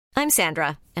I'm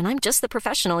Sandra, and I'm just the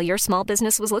professional your small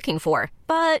business was looking for.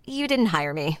 But you didn't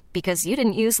hire me because you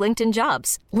didn't use LinkedIn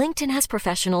Jobs. LinkedIn has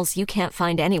professionals you can't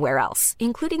find anywhere else,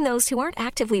 including those who aren't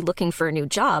actively looking for a new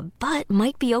job, but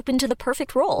might be open to the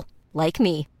perfect role, like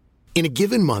me. In a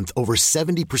given month, over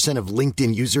 70% of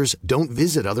LinkedIn users don't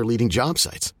visit other leading job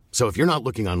sites. So if you're not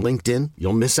looking on LinkedIn,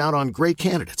 you'll miss out on great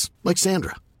candidates like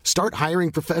Sandra. Start hiring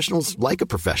professionals like a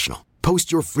professional.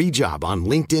 Post your free job on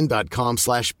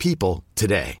linkedin.com/people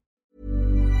today.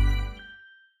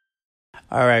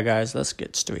 All right, guys, let's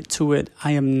get straight to it.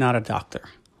 I am not a doctor,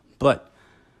 but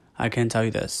I can tell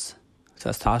you this.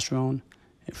 Testosterone,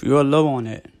 if you're low on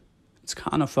it, it's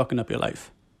kind of fucking up your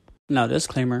life. Now,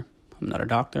 disclaimer, I'm not a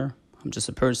doctor. I'm just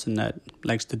a person that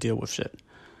likes to deal with shit.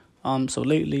 So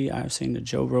lately, I've seen the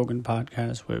Joe Rogan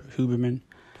podcast with Huberman,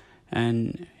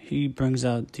 and he brings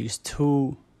out these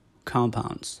two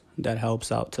compounds that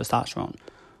helps out testosterone.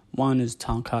 One is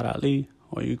Tongkat Ali,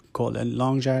 or you call it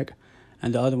Long Jack,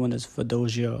 and the other one is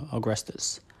Fadogia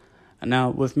agrestis. And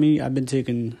now, with me, I've been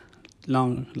taking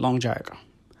Long Jack.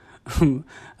 I've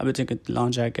been taking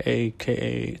Long Jack,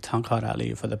 aka Tongkat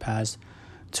Ali, for the past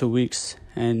 2 weeks,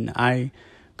 and I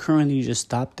currently just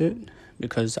stopped it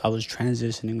because I was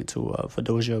transitioning into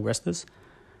Fadogia agrestis.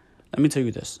 Let me tell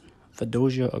you this.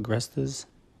 Fadogia agrestis,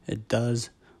 it does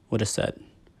what it said.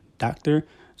 Dr.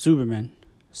 Zuberman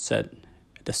said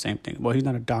the same thing. Well, he's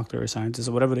not a doctor or scientist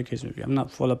or whatever the case may be. I'm not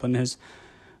full up on his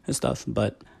stuff,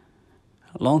 but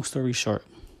long story short,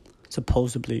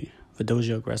 supposedly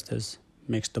Fadogia agrestis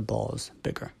makes the balls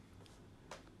bigger.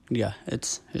 Yeah,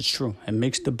 it's true. It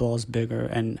makes the balls bigger,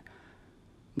 and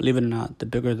believe it or not, the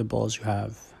bigger the balls you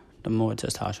have, the more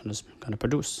testosterone is going to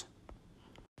produce.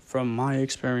 From my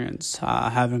experience, I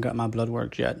haven't got my blood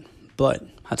work yet, but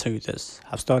I'll tell you this.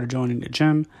 I've started joining the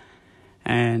gym,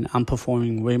 and I'm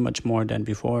performing way much more than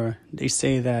before. They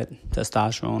say that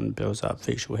testosterone builds up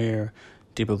facial hair,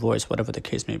 deeper voice, whatever the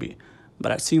case may be.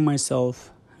 But I see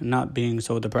myself not being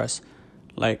so depressed.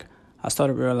 Like, I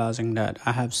started realizing that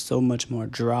I have so much more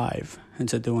drive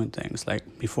into doing things.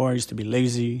 Like, before I used to be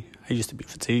lazy, I used to be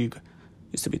fatigued,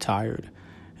 used to be tired.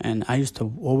 And I used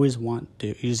to always want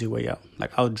the easy way out.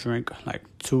 Like, I would drink like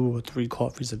 2 or 3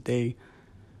 coffees a day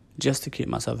just to keep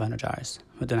myself energized.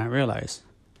 But then I realized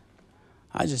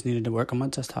I just needed to work on my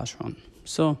testosterone.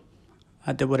 So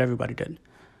I did what everybody did.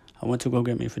 I went to go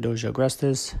get me Fadogia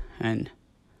agrestis, and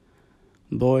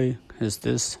boy, is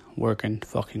this working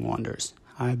fucking wonders.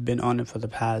 I've been on it for the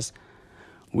past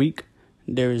week.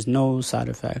 There is no side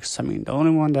effects. I mean, the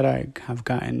only one that I have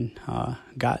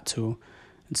got to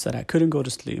is that I couldn't go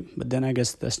to sleep. But then I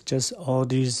guess that's just all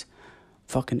these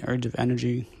fucking urge of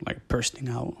energy, like bursting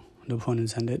out, no pun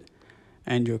intended.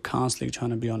 And you're constantly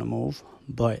trying to be on the move.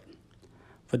 But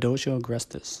Fadogia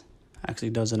agrestis actually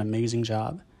does an amazing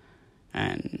job,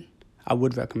 and I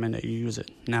would recommend that you use it.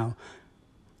 Now,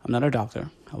 I'm not a doctor.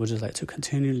 I would just like to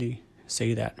continually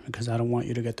say that because I don't want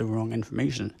you to get the wrong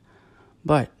information.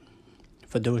 But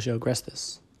Fadogia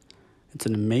agrestis, it's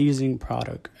an amazing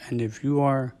product, and if you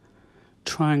are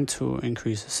trying to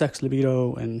increase sex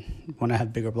libido and want to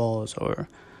have bigger balls or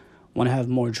want to have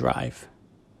more drive,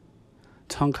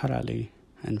 Tongkat Ali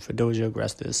and Fadogia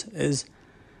agrestis is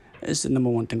the number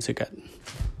one thing to get.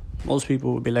 Most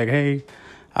people would be like, hey,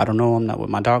 I don't know, I'm not with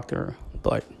my doctor,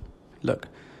 but look,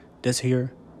 this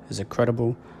here is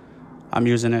incredible. I'm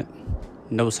using it,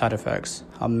 no side effects,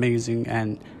 amazing,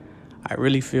 and I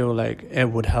really feel like it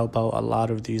would help out a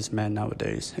lot of these men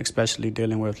nowadays, especially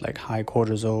dealing with like high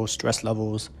cortisol, stress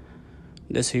levels.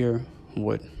 This here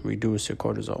would reduce your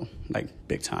cortisol, like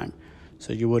big time,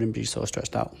 so you wouldn't be so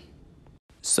stressed out.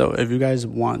 So if you guys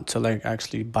want to like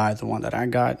actually buy the one that I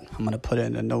got, I'm going to put it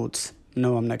in the notes.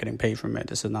 No, I'm not getting paid from it.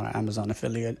 This is not an Amazon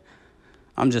affiliate.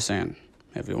 I'm just saying,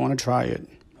 if you want to try it,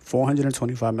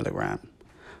 425 milligram.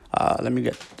 Let me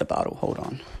get the bottle. Hold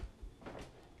on.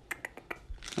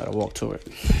 Gotta walk to it.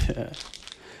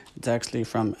 It's actually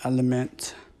from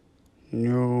Element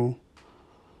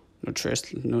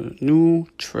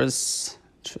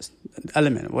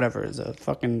Element, whatever. It's a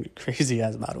fucking crazy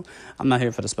ass bottle. I'm not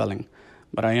here for the spelling,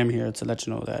 but I am here to let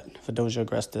you know that Fadogia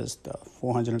agrestis, the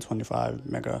 425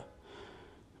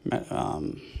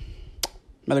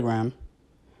 milligram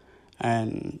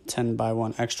and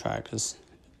 10x1 extract is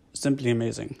simply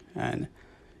amazing, and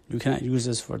you cannot use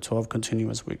this for 12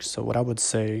 continuous weeks. So what I would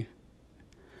say,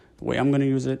 the way I'm going to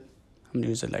use it, I'm going to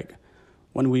use it like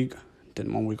 1 week,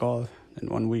 then 1 week off, then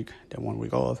 1 week, then 1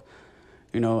 week off,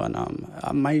 and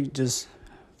I might just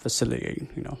facilitate,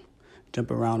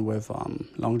 jump around with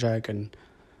Long Jack and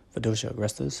Fadogia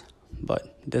agrestis.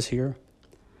 But this here,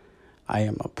 I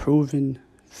am a proven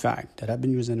fact that I've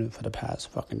been using it for the past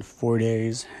fucking 4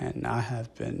 days, and I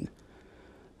have been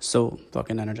so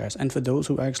fucking energized. And for those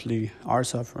who actually are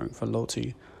suffering for low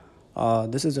T,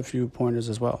 this is a few pointers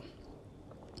as well.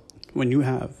 When you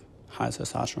have high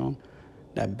testosterone,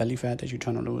 that belly fat that you're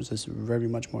trying to lose is very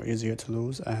much more easier to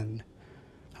lose, and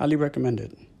highly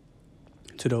recommended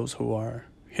to those who are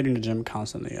hitting the gym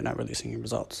constantly and not really seeing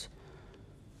results.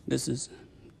 This is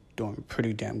doing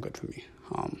pretty damn good for me.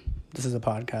 This is a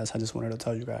podcast. I just wanted to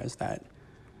tell you guys that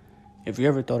if you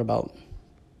ever thought about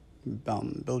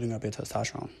building up your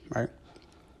testosterone, right,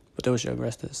 with those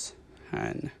Agrestis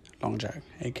and Long Jack,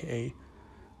 aka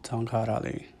Tongkat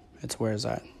Ali, it's where it's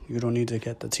at. You don't need to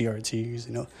get the TRTs,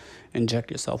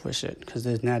 inject yourself with shit, because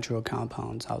there's natural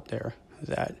compounds out there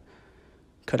that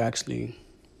could actually,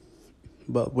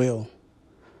 but will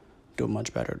do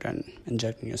much better than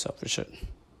injecting yourself with shit.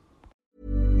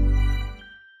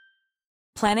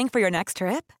 Planning for your next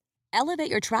trip?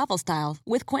 Elevate your travel style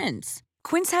with Quince.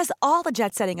 Quince has all the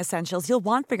jet-setting essentials you'll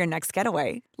want for your next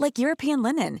getaway, like European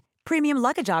linen, premium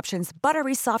luggage options,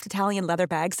 buttery soft Italian leather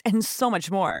bags, and so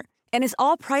much more. And is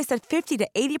all priced at 50 to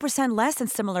 80% less than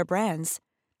similar brands.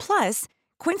 Plus,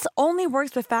 Quince only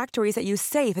works with factories that use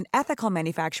safe and ethical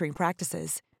manufacturing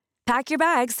practices. Pack your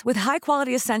bags with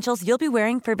high-quality essentials you'll be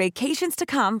wearing for vacations to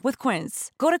come with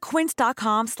Quince. Go to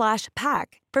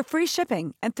quince.com/pack for free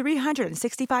shipping and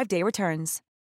 365-day returns.